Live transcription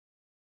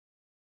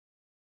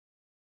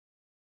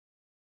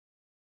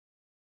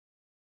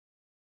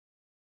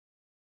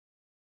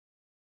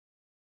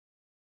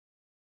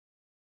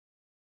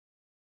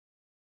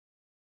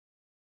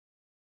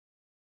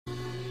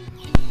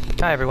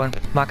Hi everyone,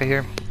 Maka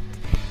here.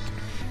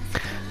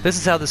 This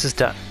is how this is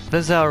done.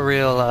 This is how a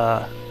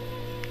real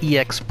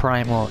EX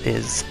Primal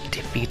is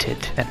defeated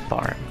and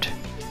farmed.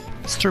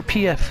 It's through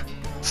PF.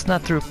 It's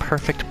not through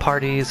perfect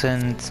parties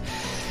and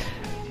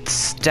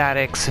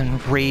statics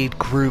and raid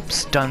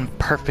groups done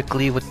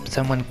perfectly with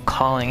someone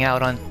calling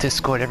out on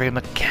Discord every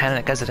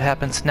mechanic as it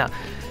happens. No.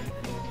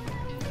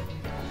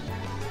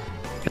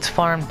 It's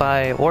farmed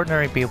by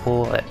ordinary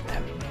people that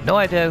have no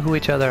idea who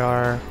each other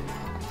are,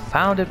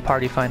 founded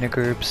party finder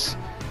groups.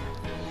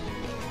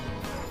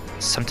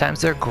 Sometimes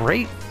they're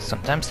great,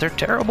 sometimes they're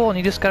terrible, and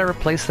you just gotta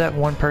replace that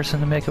one person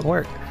to make it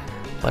work.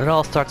 But it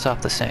all starts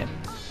off the same.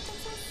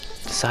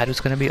 Decide who's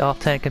gonna be off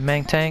tank and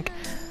main tank,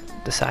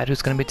 decide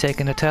who's gonna be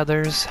taking the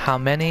tethers, how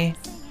many.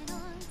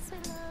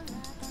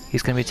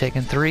 He's gonna be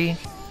taking 3.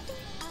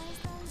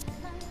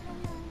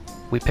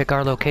 We pick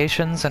our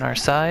locations and our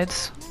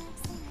sides.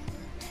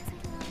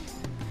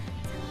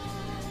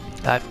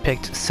 I've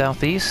picked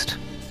southeast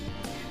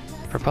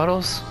for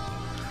puddles.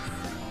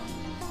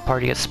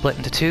 Party gets split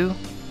into 2,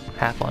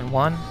 half on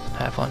 1,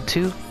 half on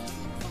 2.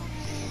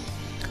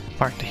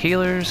 Mark the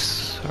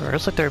healers, or it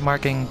looks like they're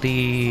marking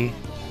the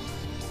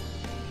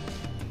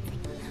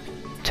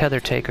tether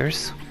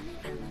takers.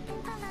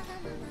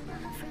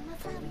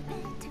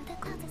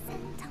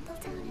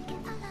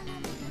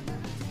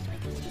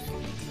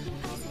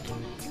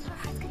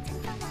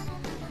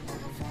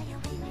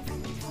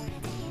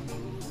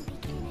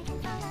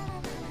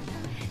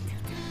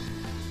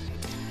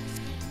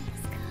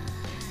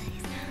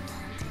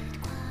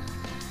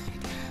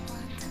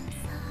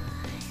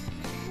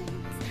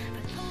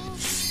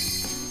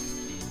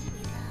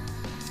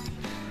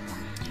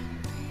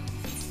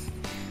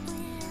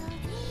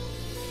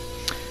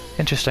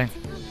 Interesting.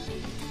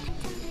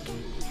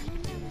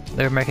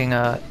 They're making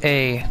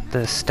A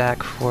the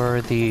stack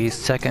for the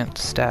second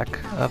stack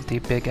of the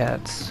big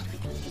ads.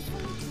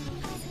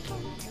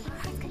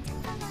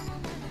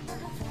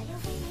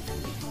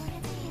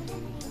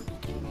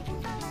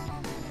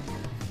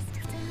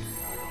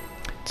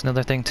 It's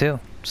another thing too.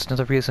 It's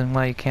another reason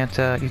why you can't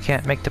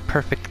make the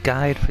perfect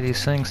guide for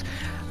these things.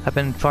 I've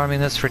been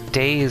farming this for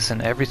days,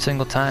 and every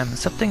single time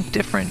something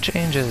different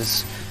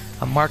changes.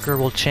 A marker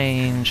will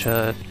change,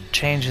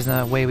 change in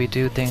the way we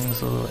do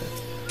things will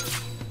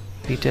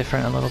be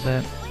different a little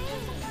bit.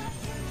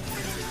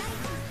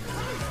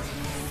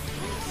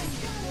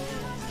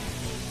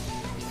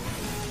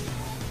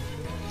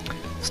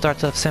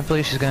 Starts off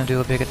simply, she's going to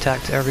do a big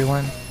attack to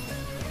everyone.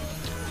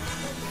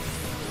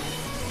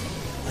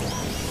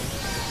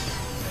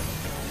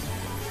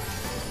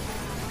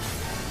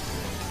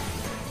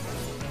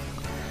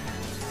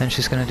 Then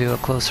she's going to do a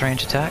close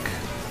range attack.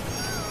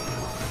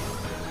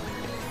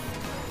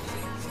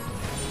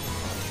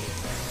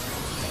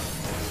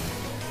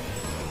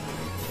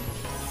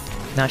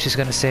 Now she's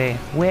gonna say,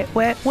 wet,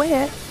 wet,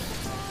 wet.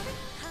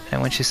 And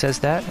when she says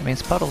that, it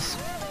means puddles.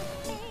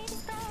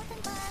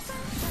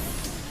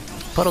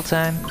 Puddle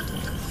time.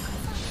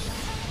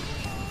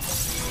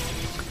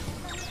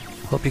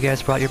 Hope you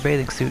guys brought your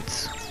bathing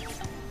suits.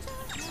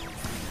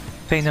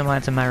 Pay no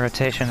mind to my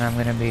rotation, I'm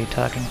gonna be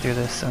talking through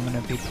this. I'm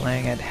gonna be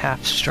playing at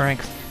half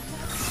strength.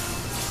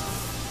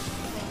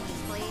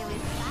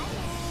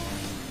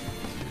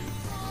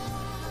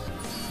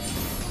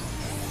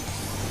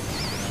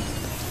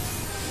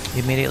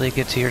 You immediately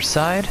get to your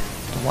side,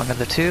 one of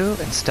the 2,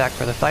 and stack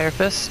for the Fire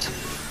Fist.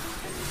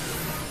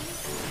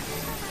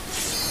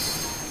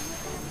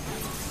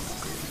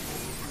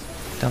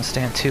 Don't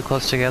stand too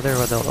close together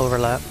or they'll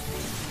overlap.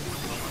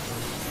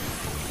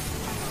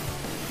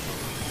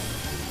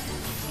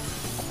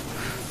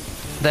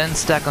 Then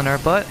stack on our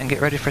butt and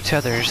get ready for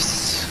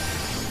tethers.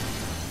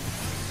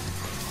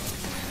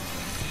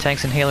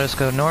 Tanks and healers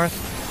go north,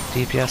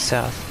 DPS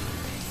south.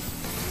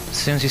 As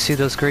soon as you see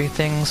those green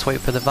things, wait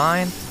for the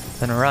vine.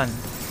 Then run.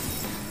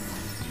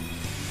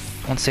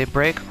 Once they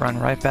break, run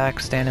right back,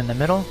 stand in the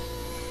middle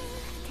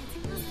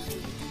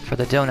for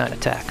the donut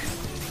attack.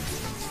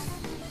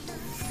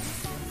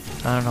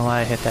 I don't know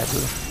why I hit that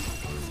move.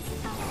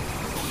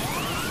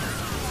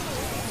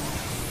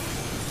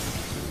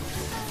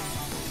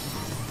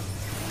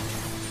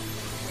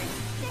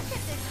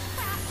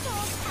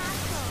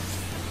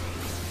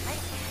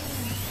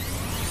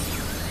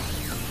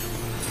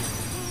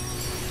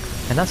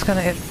 And that's kind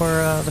of it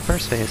for the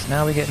first phase.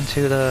 Now we get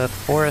into the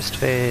forest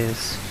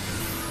phase.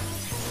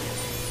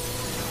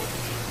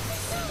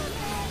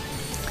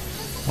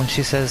 When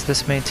she says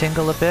this may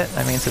tingle a bit,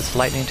 that means it's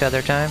lightning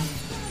tether time.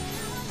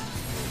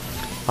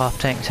 Off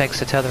tank takes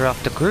the tether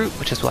off the group,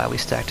 which is why we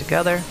stack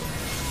together.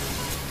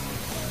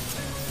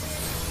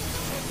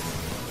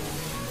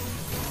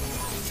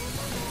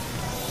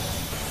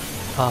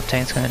 Off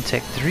tank's going to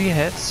take 3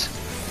 hits,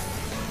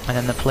 and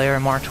then the player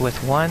marked with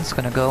 1 is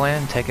going to go in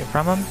and take it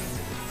from him.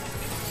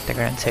 They're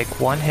going to take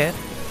 1 hit,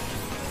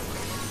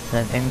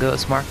 and then in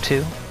goes Mark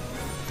 2.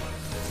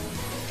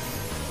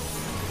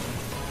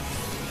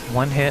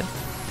 1 hit,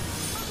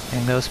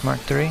 in goes Mark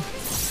 3.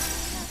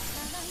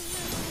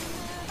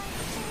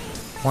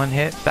 1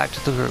 hit, back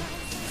to the group.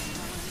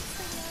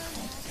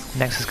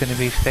 Next is going to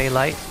be Fey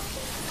Light.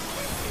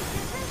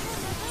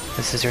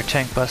 This is your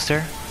tank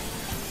buster.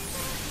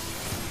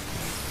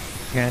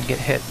 You're gonna get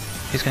hit.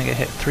 He's gonna get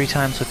hit 3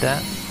 times with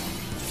that.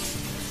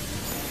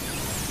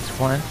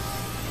 1,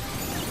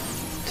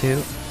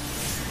 2,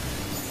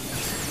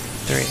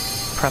 3.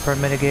 Proper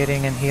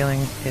mitigating and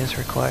healing is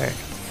required.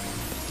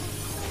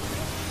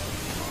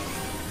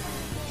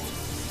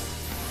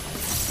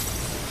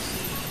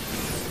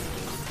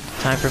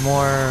 Time for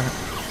more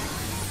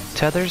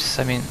tethers.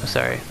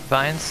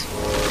 Vines.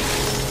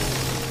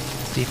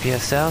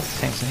 DPS south,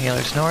 tanks and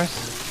healers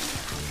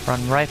north.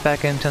 Run right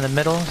back into the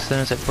middle as soon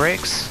as it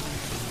breaks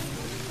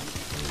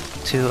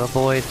to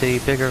avoid the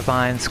bigger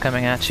vines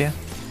coming at you.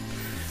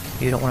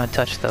 You don't want to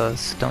touch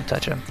those. Don't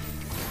touch them.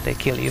 They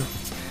kill you.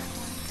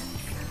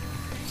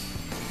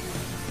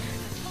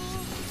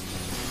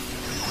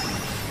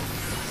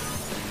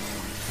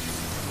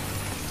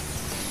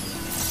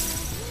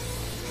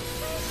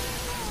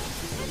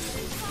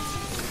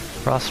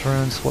 Frost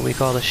runes, what we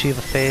call the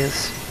Shiva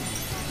phase.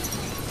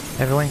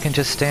 Everyone can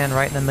just stand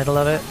right in the middle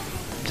of it.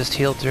 Just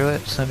heal through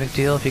it. It's no big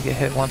deal if you get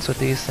hit once with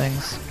these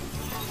things.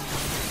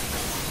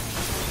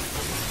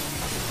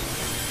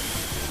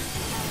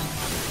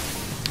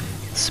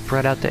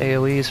 Spread out the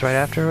AoEs right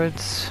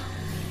afterwards.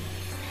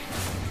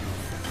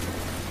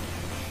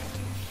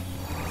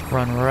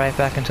 Run right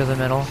back into the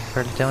middle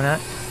for the donut.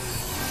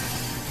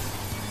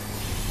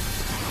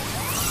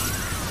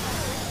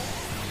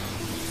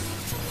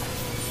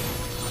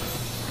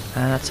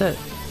 And that's it.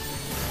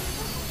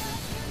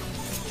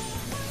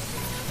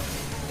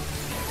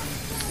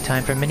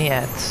 Time for mini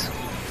ads.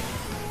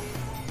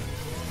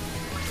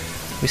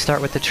 We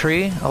start with the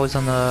tree, always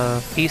on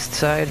the east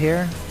side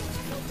here.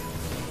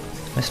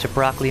 Mr.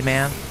 Broccoli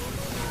Man.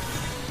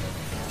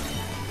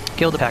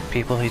 Kill the pack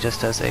people, he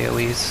just does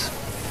AoEs.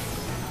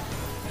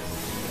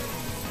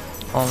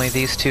 Only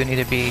these two need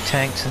to be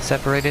tanked and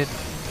separated.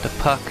 The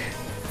Puck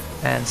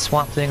and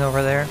Swamp Thing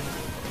over there.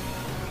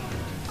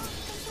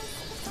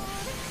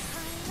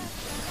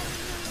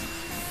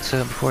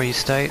 So before you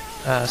start,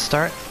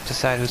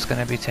 decide who's going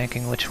to be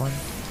tanking which one.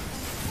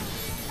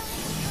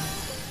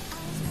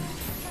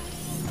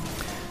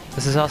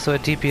 This is also a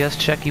DPS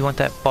check. You want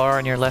that bar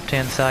on your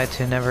left-hand side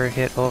to never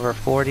hit over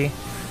 40.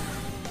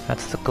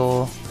 That's the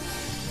goal.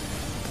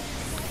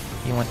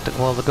 You want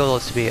the goal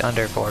is to be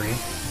under 40.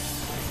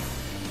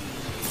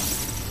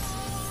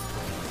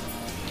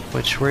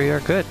 Which we are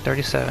good,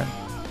 37.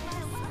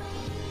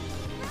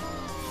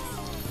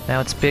 Now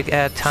it's big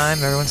ad time.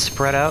 Everyone's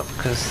spread out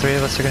because 3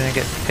 of us are going to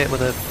get hit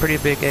with a pretty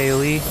big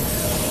AoE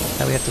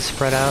that we have to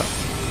spread out.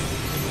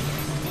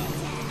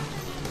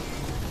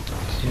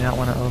 Do not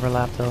want to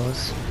overlap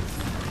those.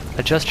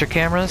 Adjust your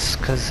cameras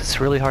because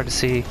it's really hard to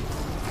see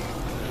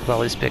with all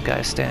these big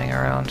guys standing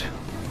around.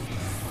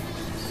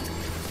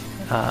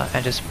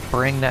 And just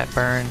bring that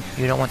burn.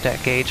 You don't want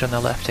that gauge on the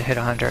left to hit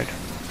 100.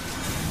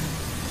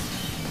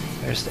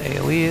 There's the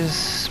AoEs.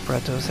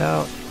 Spread those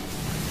out.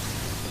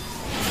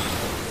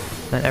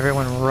 Then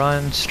everyone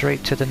run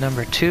straight to the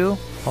number 2,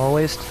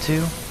 always to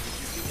 2.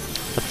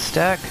 Put the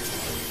stack.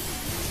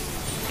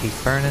 Keep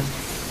burning.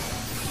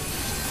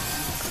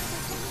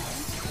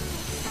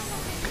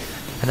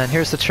 And then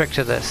here's the trick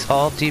to this.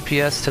 All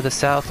DPS to the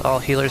south, all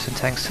healers and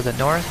tanks to the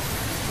north.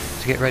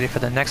 To get ready for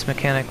the next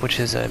mechanic, which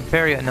is a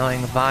very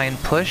annoying vine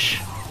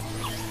push.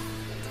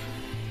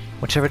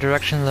 Whichever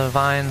direction the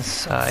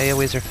vines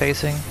AoEs are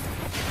facing.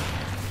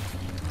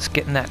 Just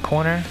get in that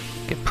corner.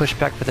 Get pushed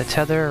back for the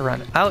tether,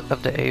 run out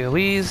of the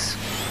AoEs,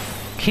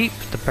 keep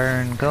the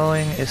burn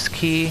going is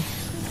key.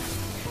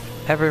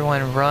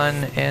 Everyone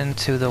run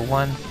into the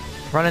one,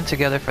 run in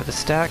together for the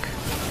stack.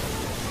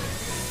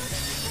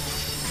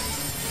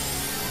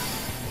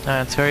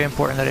 It's very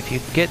important that if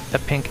you get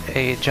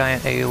a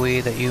giant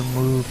AoE that you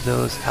move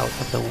those out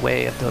of the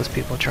way of those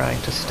people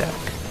trying to stack.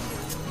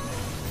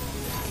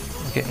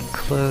 We're getting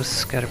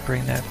close, gotta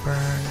bring that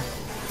burn.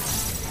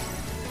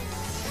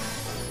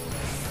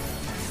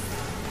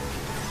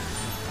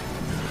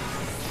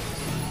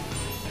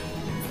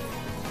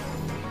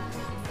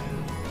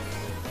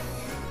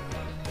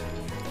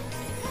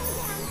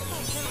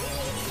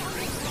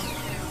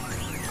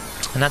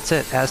 And that's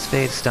it, as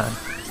fade's done.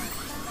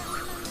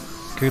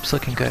 Group's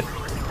looking good.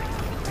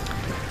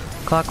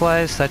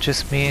 Clockwise, that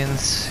just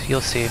means, you'll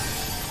see,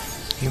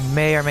 you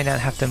may or may not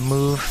have to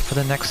move for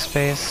the next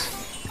phase.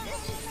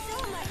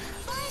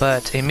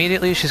 But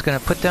immediately she's going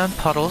to put down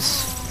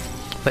puddles,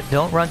 but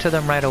don't run to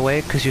them right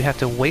away because you have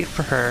to wait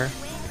for her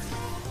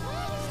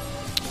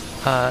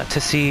to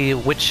see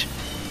which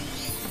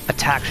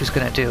attack she's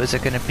going to do. Is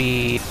it going to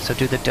be, so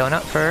do the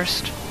donut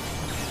first,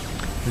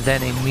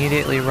 then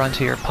immediately run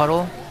to your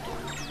puddle.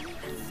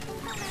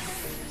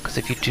 Because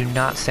if you do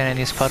not stand in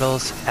these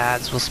puddles,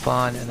 ads will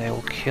spawn and they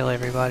will kill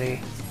everybody.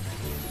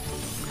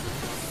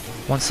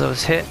 Once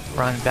those hit,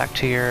 run back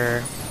to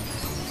your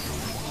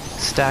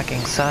stacking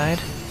side.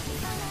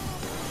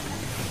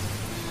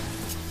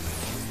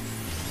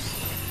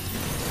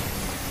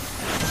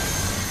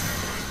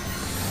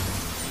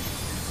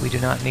 We do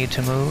not need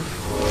to move.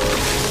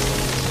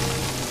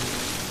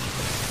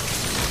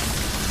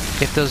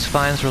 If those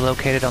vines were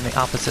located on the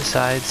opposite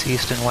sides,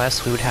 east and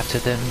west, we would have to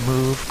then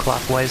move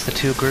clockwise the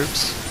two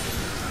groups.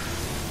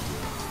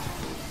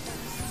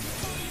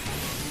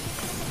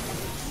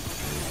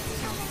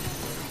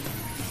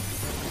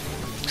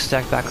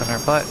 Stack back on our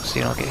butt so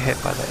you don't get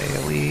hit by the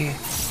AoE.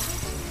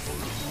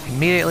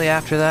 Immediately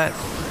after that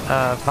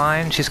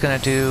vine, she's going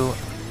to do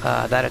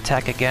that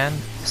attack again.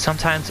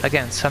 Sometimes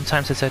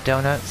it's a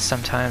donut,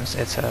 sometimes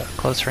it's a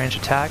close range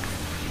attack.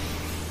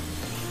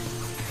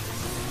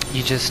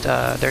 You just,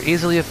 they're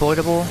easily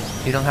avoidable.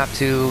 You don't have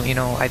to, you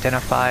know,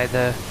 identify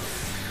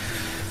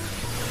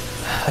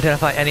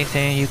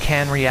anything. You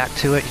can react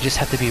to it, you just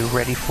have to be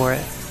ready for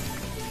it.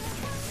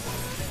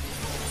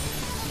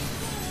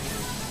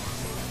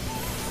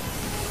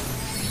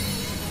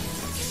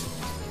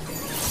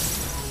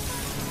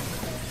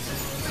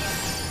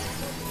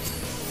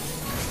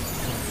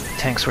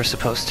 Tanks were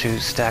supposed to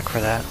stack for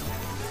that.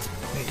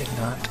 We did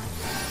not.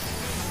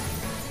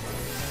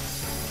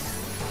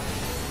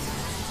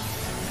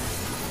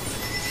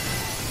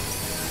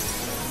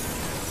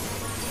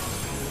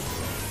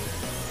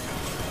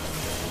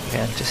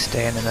 Again, just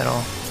stay in the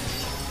middle.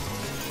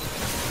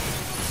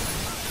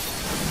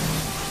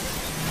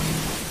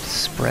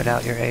 Spread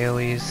out your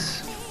AoEs.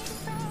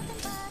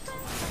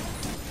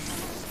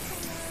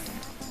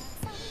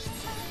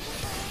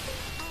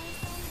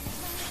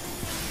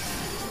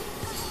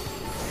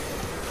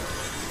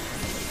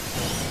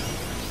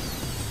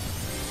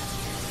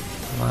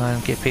 Come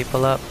on, get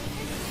people up.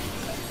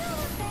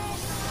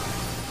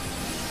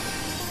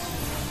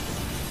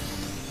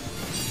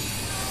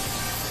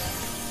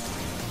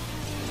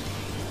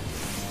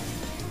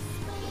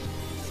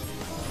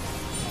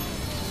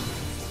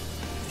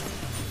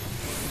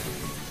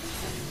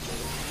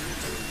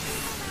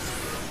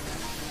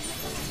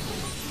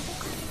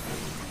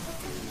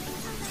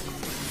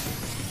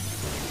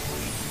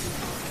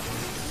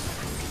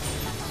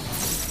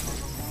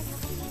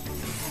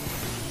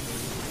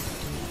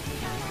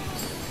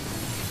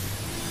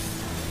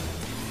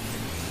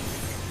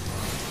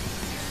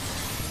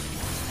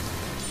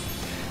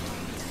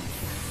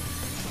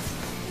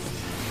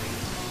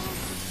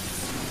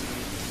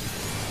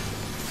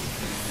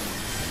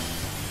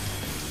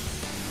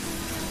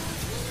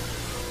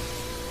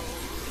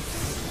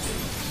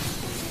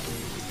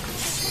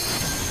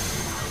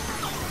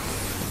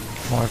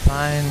 More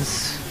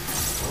vines.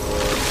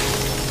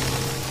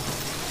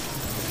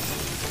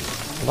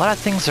 A lot of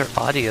things are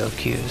audio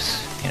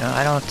cues. You know,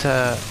 I don't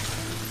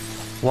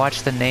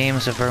watch the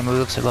names of her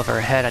moves above her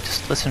head, I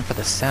just listen for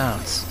the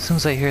sounds. As soon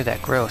as I hear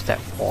that growth,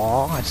 that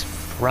wall, I just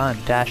run,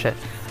 dash it.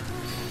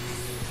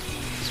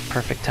 It's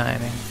perfect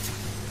timing.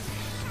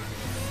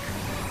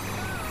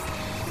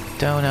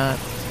 Donut.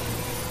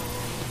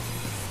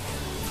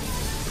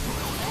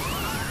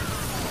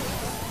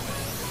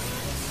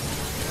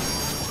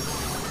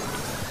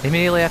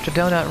 Immediately after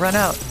donut, run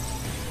out.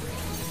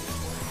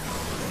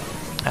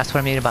 That's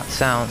what I mean about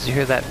sounds. You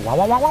hear that wah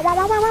wah wah wah wah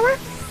wah wah wah.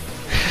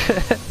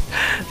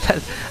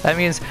 That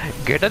means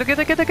get,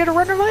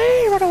 run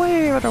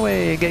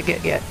away,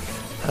 get.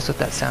 That's what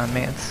that sound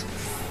means.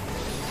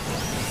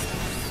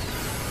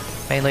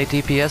 Melee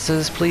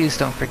DPSs, please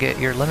don't forget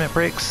your limit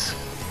breaks.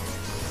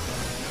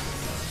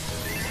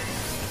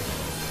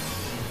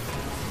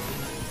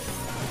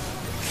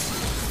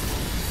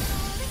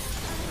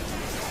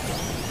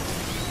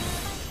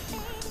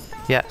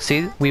 Yeah,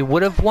 see, we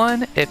would have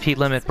won if he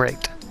limit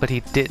braked, but he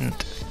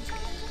didn't.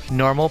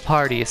 Normal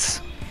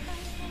parties.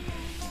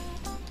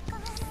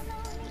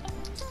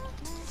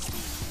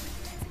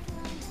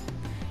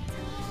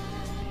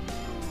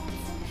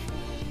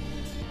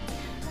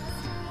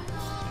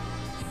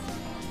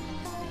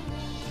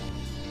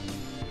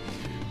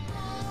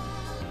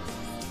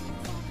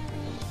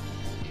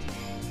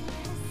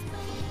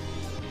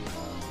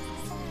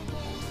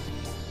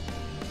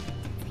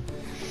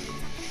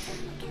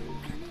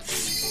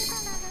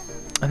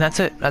 And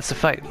that's it, that's the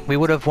fight. We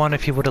would have won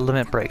if he would have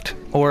limit braked,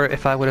 or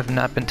if I would have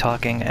not been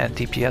talking and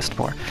DPS'd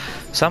more.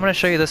 So I'm going to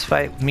show you this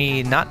fight,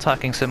 me not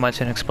talking so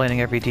much and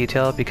explaining every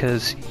detail,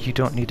 because you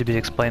don't need to be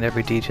explained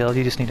every detail,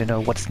 you just need to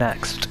know what's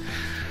next.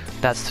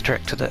 That's the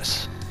trick to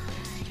this.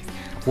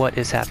 What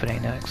is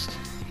happening next?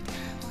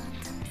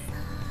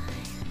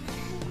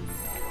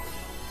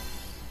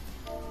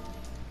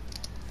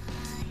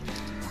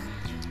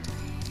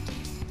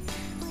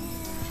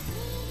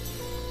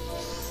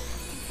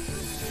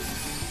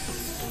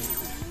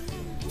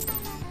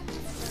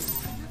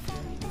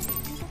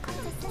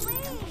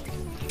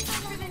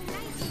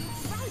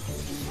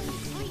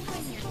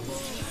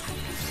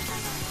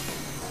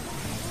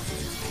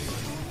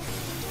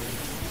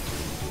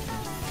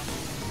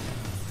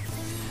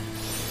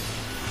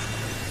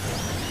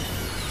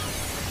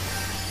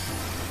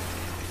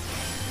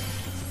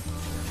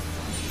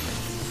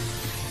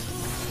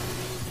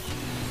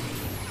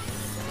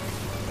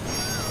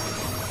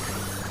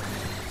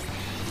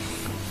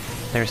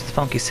 There's the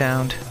funky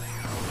sound.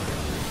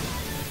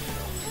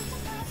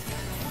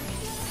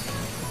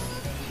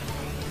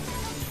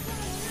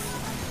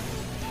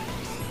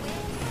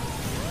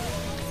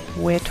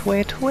 Wait.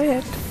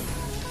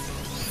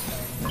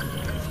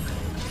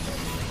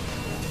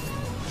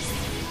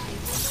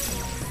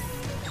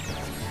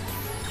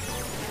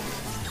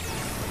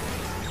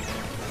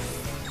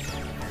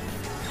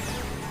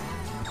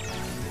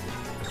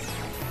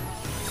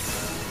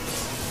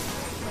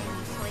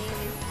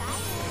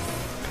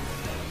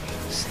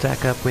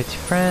 Stack up with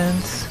your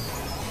friends.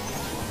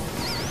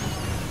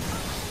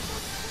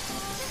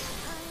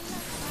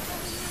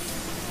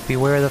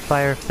 Beware the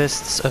fire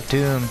fists of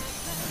doom.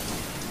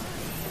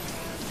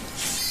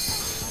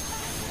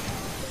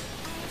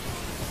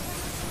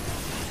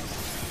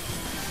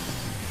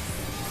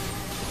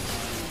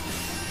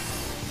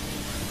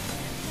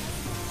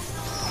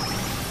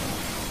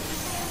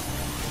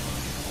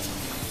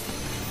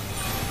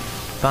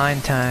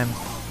 Fine time.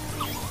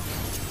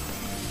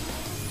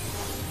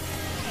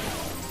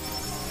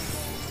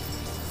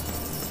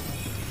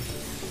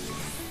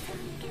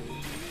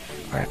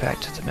 Right back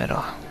to the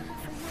middle.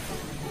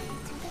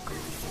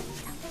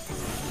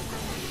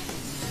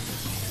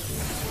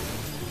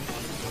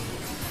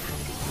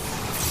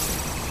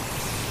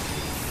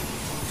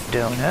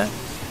 Donut.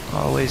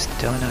 Always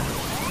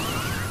donut.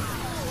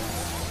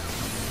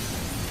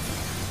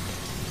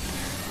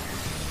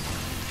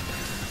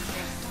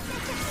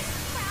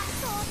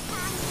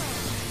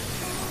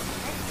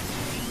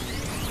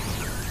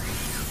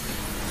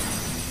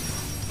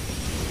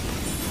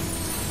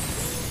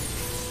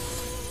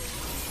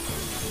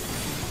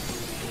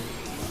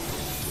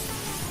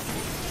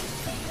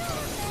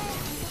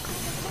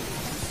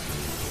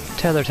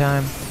 Tether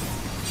time.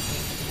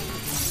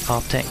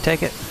 Off tank,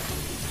 take it.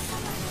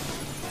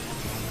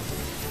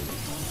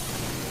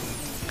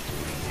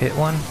 Hit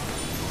one.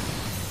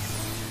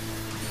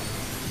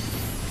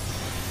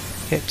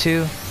 Hit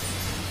two.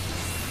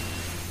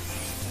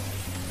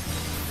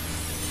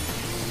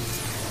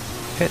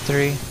 Hit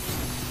three.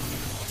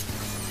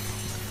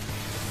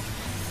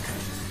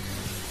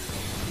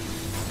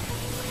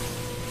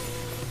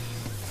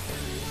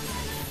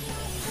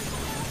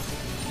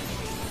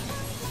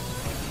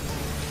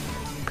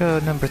 Go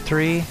number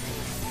 3.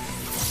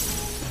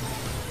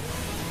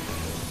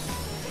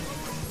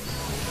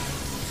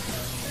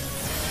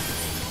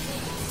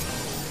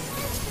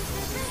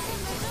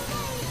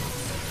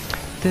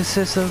 This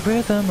is the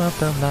rhythm of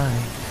the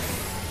line.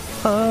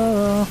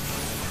 Oh.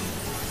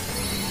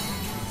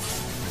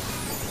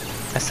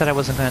 I said I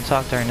wasn't going to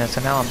talk during this,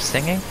 and now I'm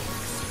singing?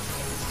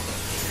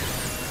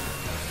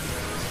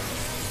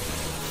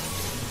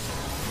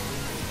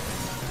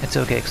 It's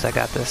okay, because I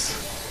got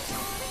this.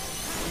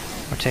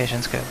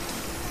 Rotation's good.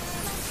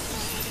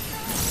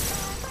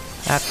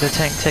 After the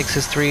tank takes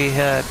his 3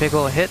 big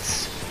ol'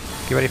 hits,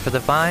 get ready for the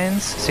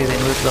vines. See they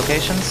move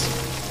locations.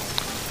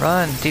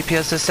 Run!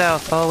 DPS is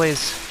south,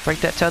 always.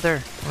 Break that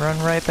tether. Run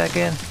right back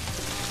in.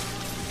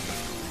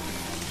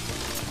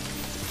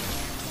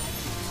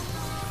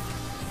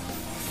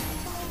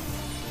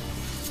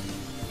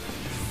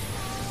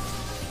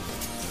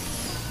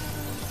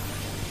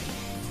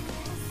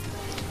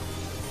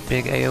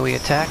 Big AoE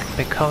attack,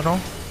 big conal.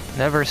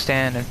 Never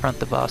stand in front of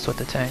the boss with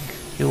the tank.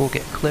 You will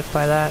get clipped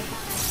by that.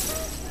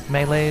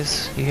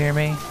 Melees, you hear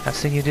me? I've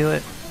seen you do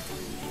it.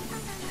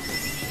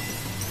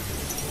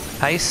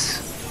 Ice.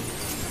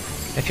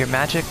 If you're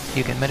magic,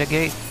 you can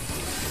mitigate.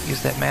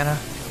 Use that mana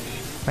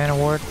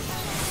ward.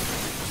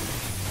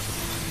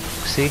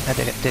 See, I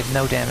did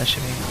no damage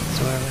to me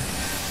whatsoever.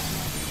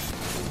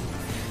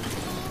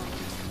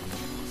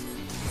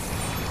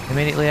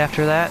 Immediately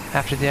after that,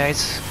 after the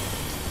ice,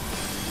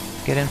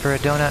 get in for a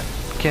donut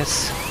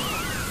kiss.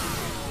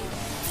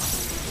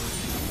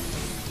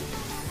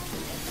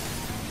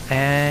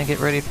 And get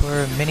ready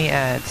for mini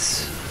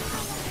ads.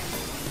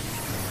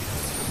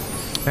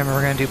 Remember,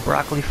 we're gonna do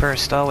broccoli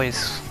first,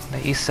 always.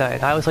 The east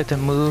side. I always like to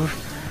move,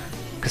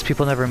 because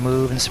people never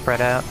move and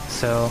spread out,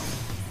 so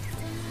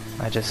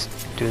I just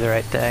do the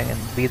right thing and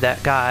be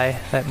that guy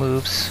that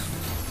moves.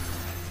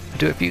 I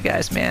do it for you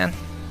guys, man.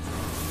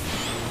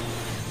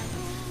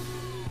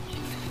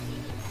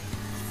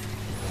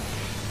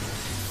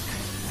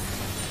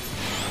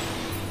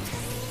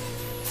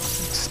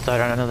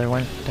 Start on another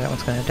one. That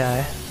one's gonna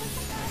die.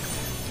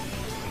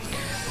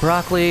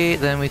 Broccoli,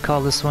 then we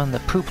call this one the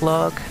poop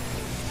log.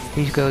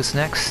 He goes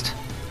next.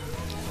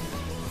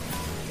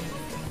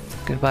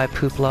 Goodbye,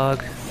 poop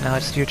log. Now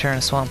it's your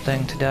turn, Swamp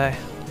Thing, to die.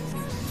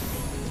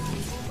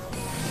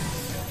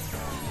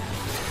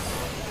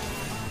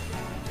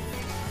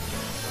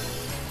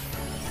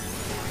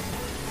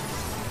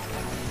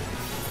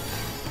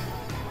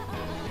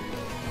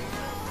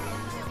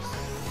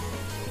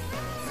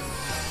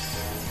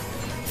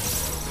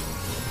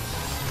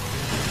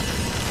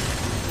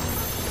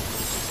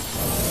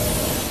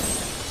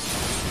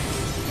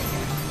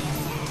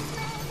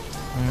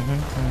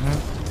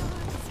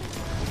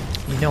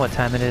 You know what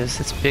time it is.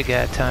 It's big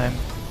ad time.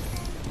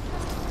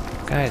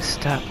 Guys,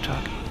 stop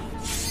talking.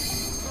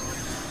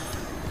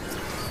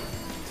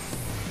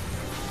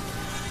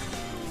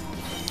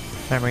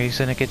 Remember, he's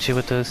gonna get you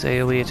with those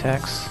AoE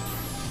attacks.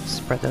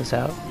 Spread those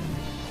out.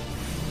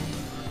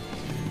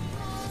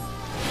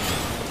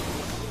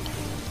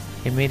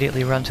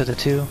 Immediately run to the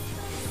 2.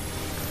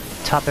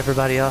 Top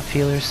everybody off,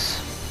 healers.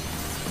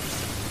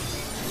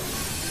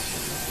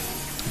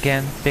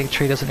 Again, big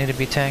tree doesn't need to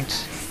be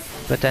tanked.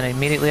 But then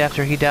immediately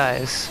after he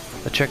dies,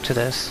 the trick to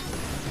this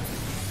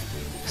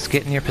is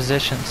get in your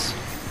positions.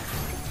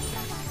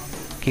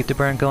 Keep the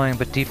burn going,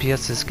 but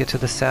DPSs get to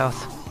the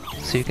south.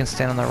 So you can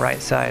stand on the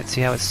right side.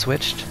 See how it's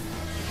switched?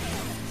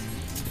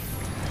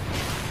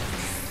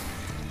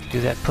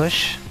 Do that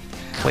push.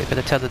 Wait for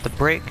the tether to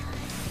break.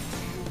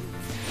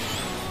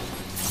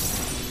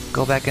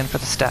 Go back in for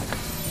the stack.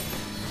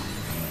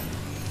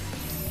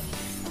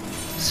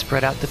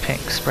 Spread out the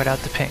pink, spread out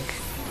the pink.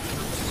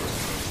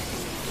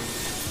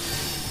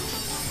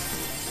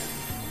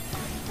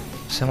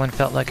 Someone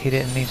felt like he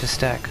didn't need to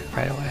stack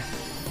right away,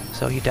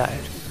 so he died.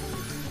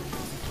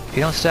 If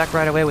you don't stack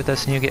right away with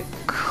this and you get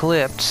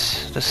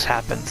clipped, this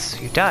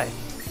happens. You die.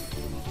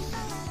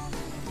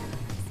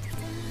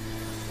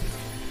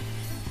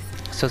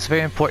 So it's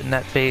very important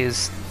that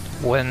phase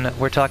when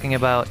we're talking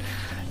about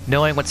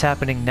knowing what's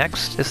happening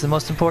next is the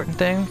most important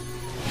thing.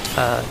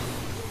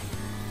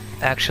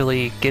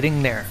 Actually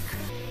getting there.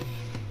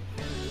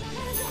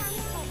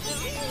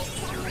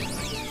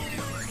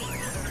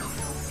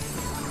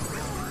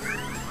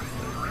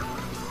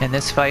 In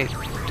this fight,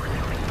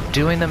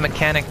 doing the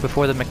mechanic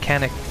before the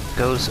mechanic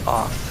goes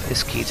off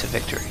is key to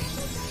victory.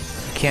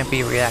 You can't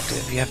be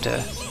reactive. You have to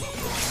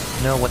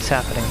know what's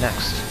happening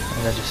next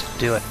and then just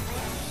do it.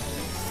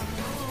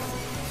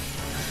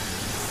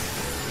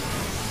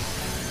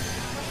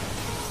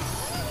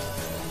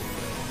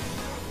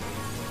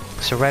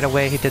 So right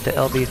away he did the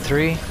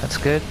LB3, that's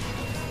good.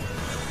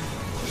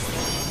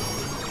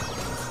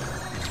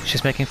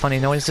 She's making funny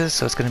noises,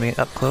 so it's going to be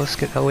up close.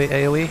 Get away,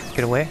 AoE,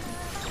 get away.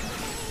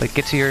 But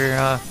get to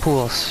your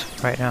pools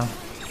right now.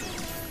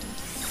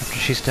 After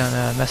she's done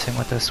messing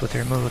with us with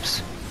her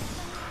moves.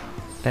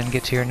 Then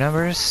get to your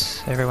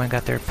numbers. Everyone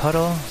got their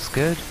puddle, it's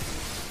good.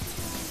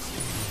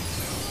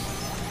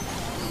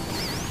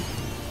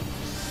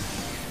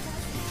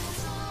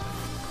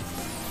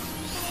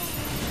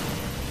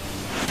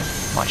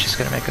 Watch, she's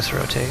gonna make us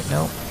rotate.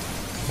 Nope,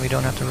 we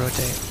don't have to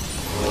rotate.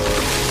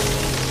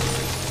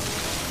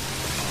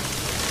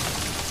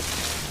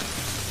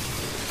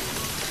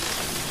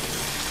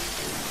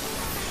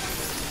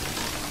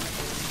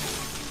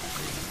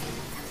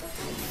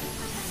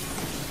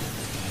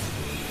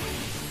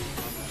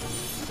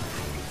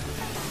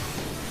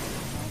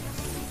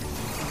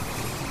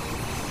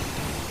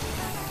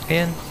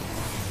 In.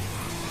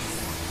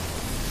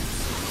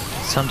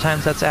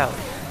 Sometimes that's out.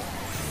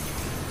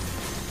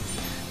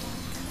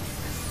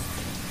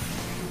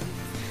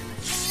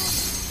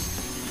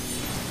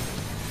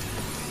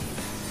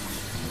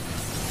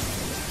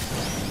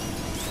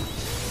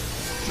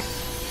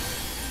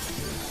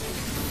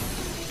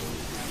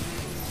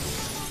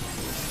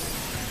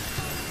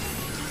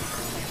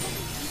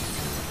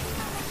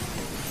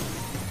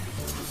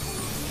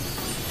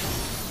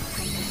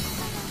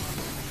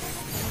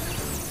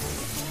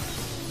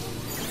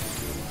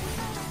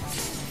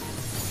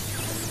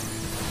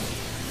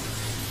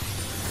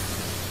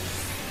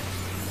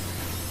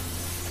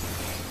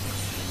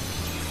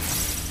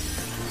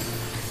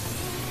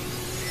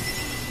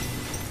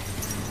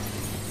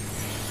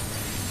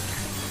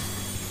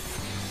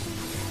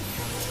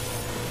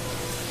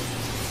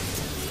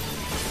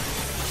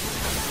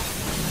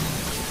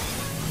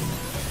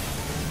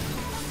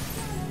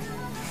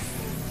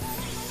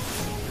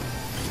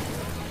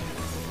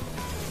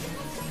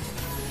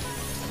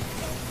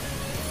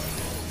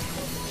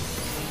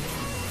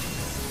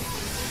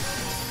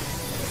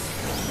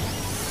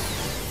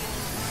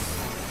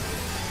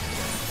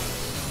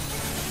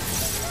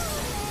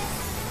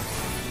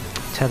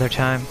 Tether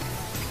time.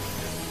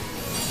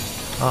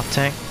 Off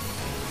tank.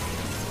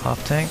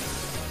 Off tank.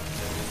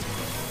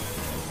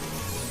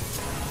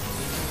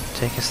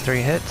 Take his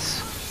 3 hits.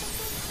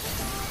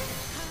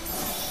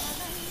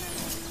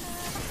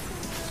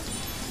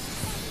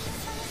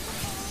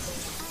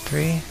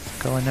 Three.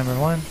 Go in number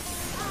 1.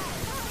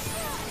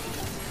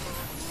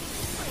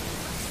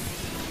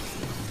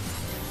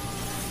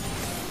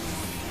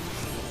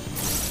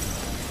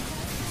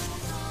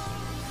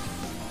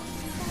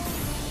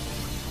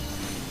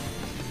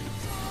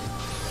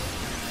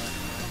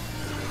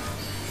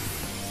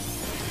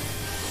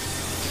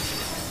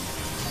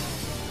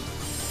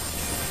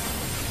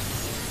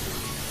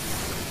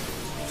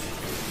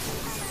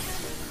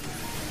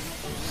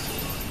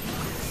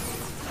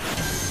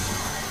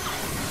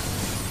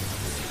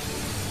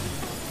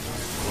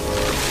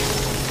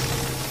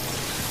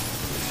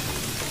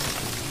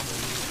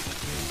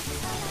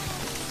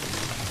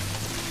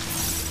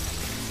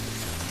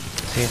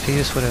 See, if he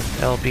just would have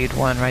LB'd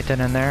 1 right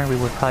then and there, we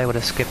probably would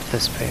have skipped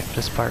this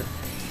part.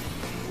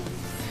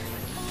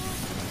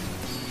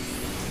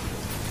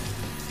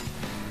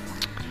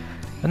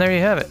 And there you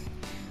have it.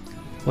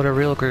 What a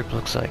real group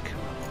looks like.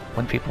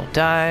 When people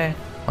die,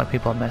 when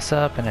people mess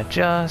up and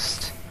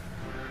adjust.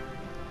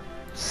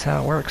 That's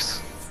how it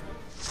works.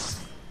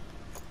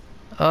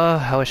 Oh,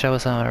 I wish I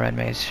was on a red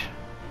mage.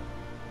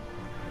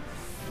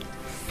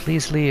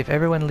 Please leave,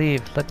 everyone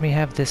leave. Let me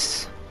have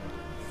this.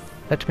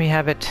 Let me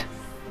have it.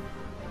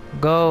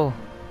 Go!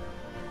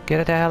 Get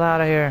it the hell out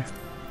of here.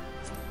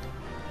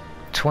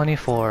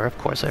 24. Of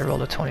course I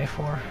rolled a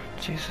 24.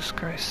 Jesus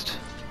Christ.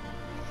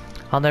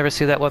 I'll never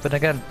see that weapon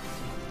again.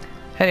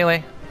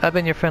 Anyway, I've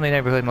been your friendly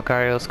neighborhood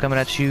Macarios, coming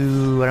at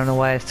you. I don't know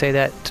why I say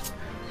that.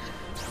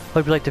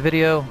 Hope you liked the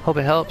video. Hope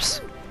it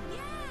helps.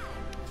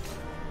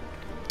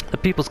 The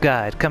People's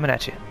Guide coming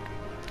at you.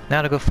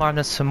 Now to go farm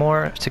this some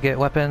more to get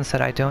weapons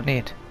that I don't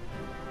need.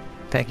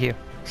 Thank you.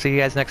 See you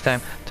guys next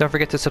time. Don't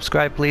forget to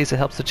subscribe, please. It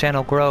helps the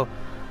channel grow.